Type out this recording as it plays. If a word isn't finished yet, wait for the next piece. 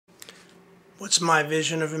What's my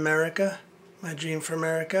vision of America? My dream for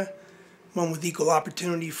America? One with equal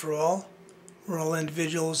opportunity for all, where all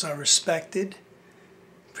individuals are respected,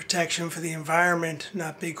 protection for the environment,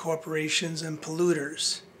 not big corporations and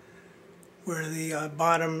polluters, where the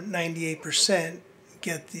bottom 98%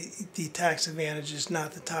 get the tax advantages,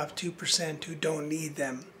 not the top 2% who don't need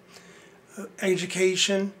them.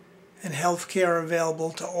 Education and health care are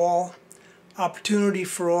available to all. Opportunity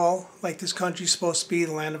for all, like this country's supposed to be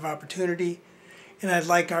the land of opportunity. And I'd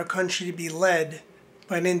like our country to be led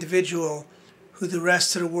by an individual who the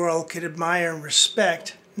rest of the world could admire and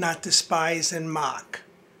respect, not despise and mock.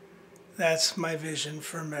 That's my vision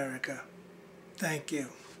for America. Thank you.